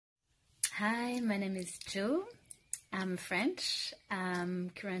Hi, my name is Jo. I'm French.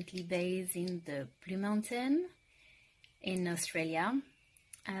 I'm currently based in the Blue Mountain in Australia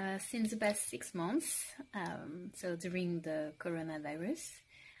since the past 6 months, so during the coronavirus.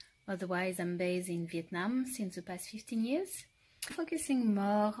 Otherwise, I'm based in Vietnam since the past 15 years, focusing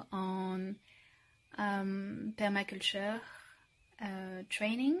more on permaculture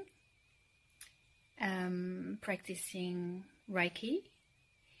training, practicing Reiki,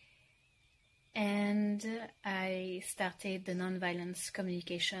 and I started the nonviolence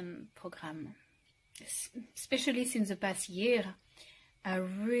communication program. Especially since the past year, I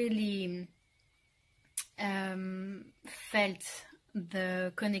really felt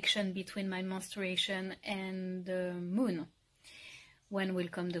the connection between my menstruation and the moon, when will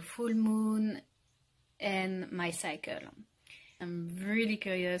come the full moon and my cycle. I'm really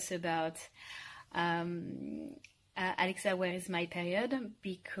curious about Alexa, where is my period?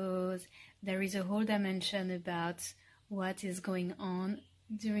 Because there is a whole dimension about what is going on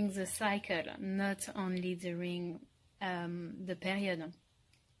during the cycle, not only during the period.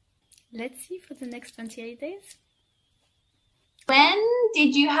 Let's see for the next 28 days. When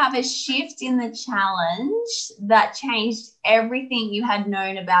did you have a shift in the challenge that changed everything you had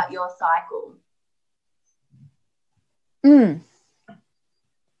known about your cycle?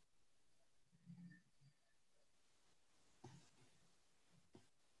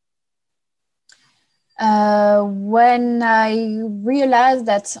 When I realized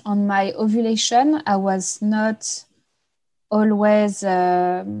that on my ovulation, I was not always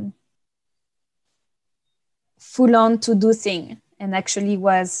full on to do things, and actually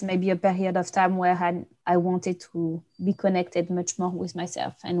was maybe a period of time where I wanted to be connected much more with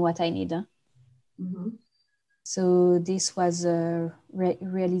myself and what I need. Mm-hmm. So this was a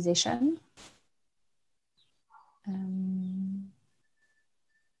realization.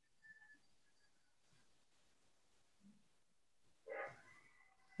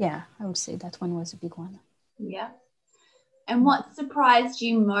 Yeah, I would say that one was a big one. Yeah. And what surprised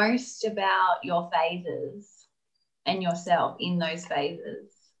you most about your phases and yourself in those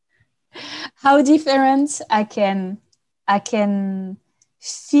phases? How different I can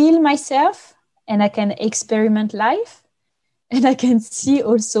feel myself, and I can experiment life, and I can see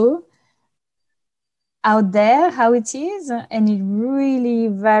also out there how it is, and it really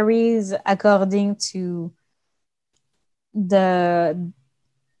varies according to the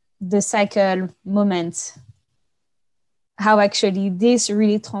cycle moment. How actually this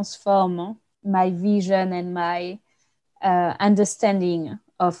really transform my vision and my understanding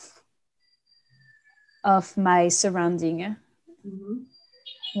of my surrounding. Mm-hmm.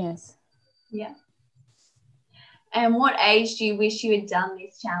 Yes. Yeah. And what age do you wish you had done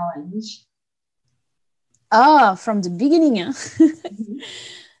this challenge? From the beginning. Mm-hmm.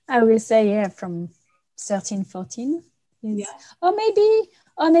 I will say, yeah, from 13, 14. Yes. Yeah. Or maybe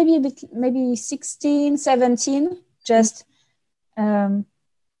a bit, maybe 16, 17, just to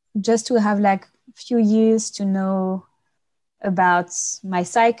have like a few years to know about my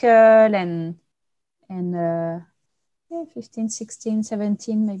cycle and 15, 16,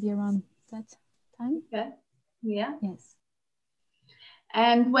 17, maybe around that time. Okay. Yeah. Yes.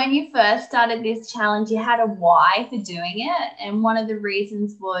 And when you first started this challenge, you had a why for doing it. And one of the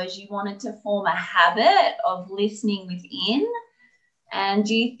reasons was you wanted to form a habit of listening within. And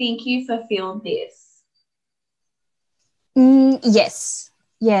do you think you fulfilled this? Yes.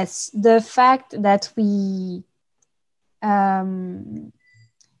 The fact that we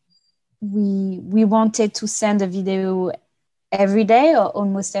wanted to send a video every day or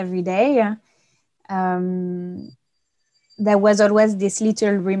almost every day. There was always this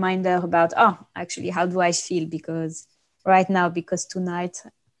little reminder about, actually, how do I feel? Because tonight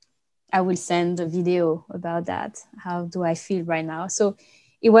I will send a video about that. How do I feel right now? So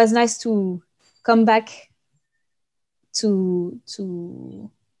it was nice to come back to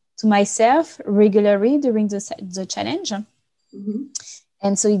myself regularly during the challenge. Mm-hmm.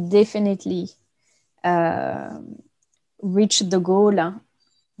 And so it definitely reached the goal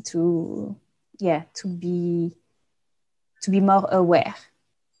to be more aware.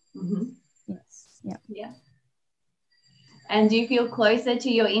 Mm-hmm. Yes. Yeah. Yeah. And do you feel closer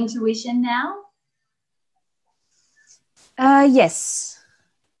to your intuition now? Yes,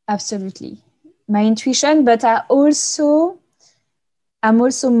 absolutely. My intuition, but I'm also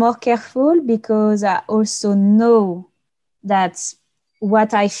more careful, because I also know that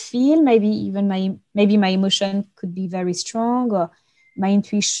what I feel, maybe my emotion could be very strong, or my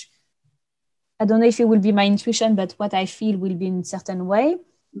intuition, I don't know if it will be my intuition, but what I feel will be in a certain way.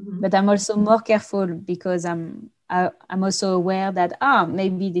 Mm-hmm. But I'm also more careful, because I'm I'm also aware that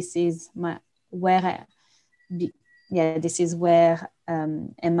maybe this is this is where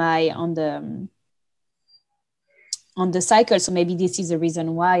am I on the cycle. So maybe this is the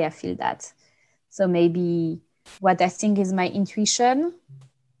reason why I feel that. So maybe what I think is my intuition.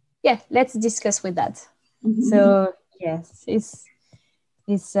 Yeah, let's discuss with that. Mm-hmm. So yes, it's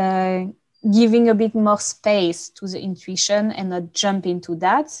giving a bit more space to the intuition and not jump into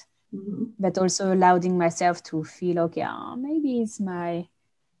that, mm-hmm. but also allowing myself to feel, okay, maybe it's my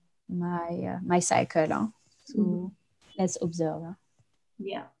cycle. So mm-hmm. let's observe.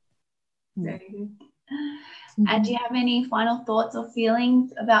 Yeah, very good. Mm-hmm. And do you have any final thoughts or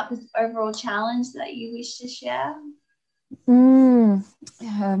feelings about this overall challenge that you wish to share?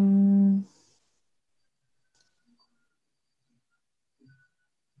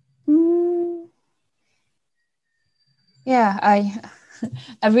 Yeah, I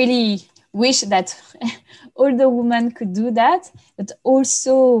really wish that all the women could do that, but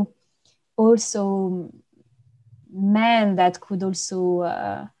also men that could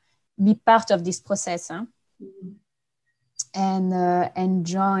also be part of this process, mm-hmm. and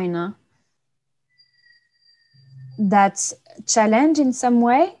join that challenge in some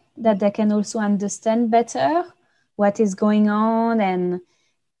way, that they can also understand better what is going on, and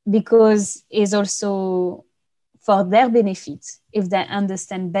because it's also for their benefit. If they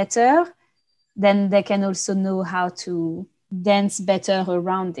understand better, then they can also know how to dance better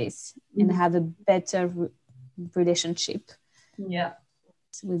around this, mm-hmm. and have a better relationship, yeah,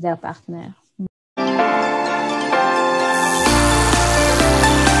 with their partner.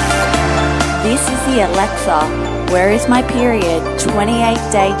 This is the Alexa, Where is My Period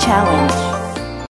 28-day challenge.